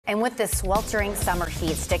And with the sweltering summer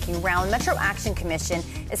heat sticking around, Metro Action Commission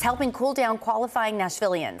is helping cool down qualifying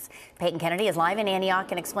Nashvillians. Peyton Kennedy is live in Antioch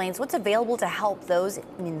and explains what's available to help those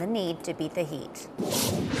in the need to beat the heat.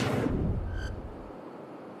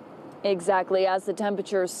 Exactly. As the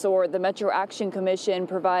temperatures soar, the Metro Action Commission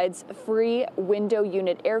provides free window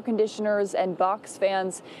unit air conditioners and box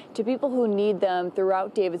fans to people who need them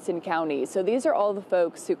throughout Davidson County. So these are all the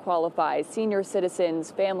folks who qualify: senior citizens,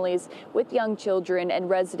 families with young children, and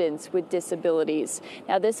residents with disabilities.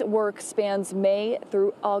 Now, this work spans May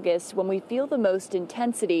through August when we feel the most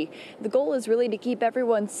intensity. The goal is really to keep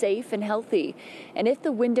everyone safe and healthy. And if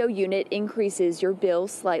the window unit increases your bill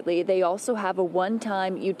slightly, they also have a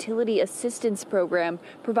one-time utility assistance program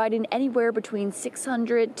providing anywhere between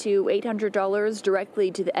 $600 to $800 directly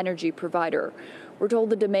to the energy provider. We're told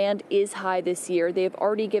the demand is high this year. They have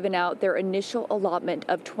already given out their initial allotment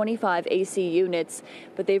of 25 AC units,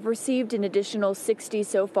 but they've received an additional 60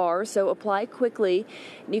 so far, so apply quickly.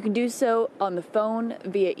 You can do so on the phone,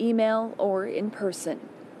 via email, or in person.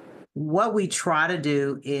 What we try to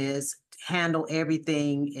do is handle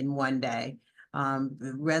everything in one day.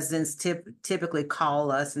 Residents typically call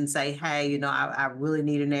us and say, hey, I really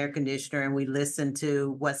need an air conditioner, and we listen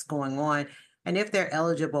to what's going on. And if they're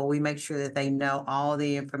eligible, we make sure that they know all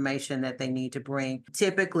the information that they need to bring.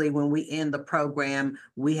 Typically, when we end the program,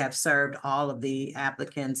 we have served all of the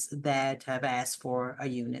applicants that have asked for a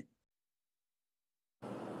unit.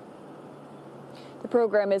 The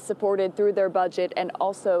program is supported through their budget and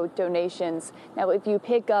also donations. Now, if you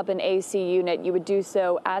pick up an AC unit, you would do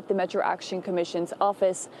so at the Metro Action Commission's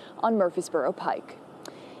office on Murfreesboro Pike.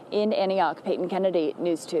 In Antioch, Peyton Kennedy,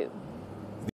 News 2.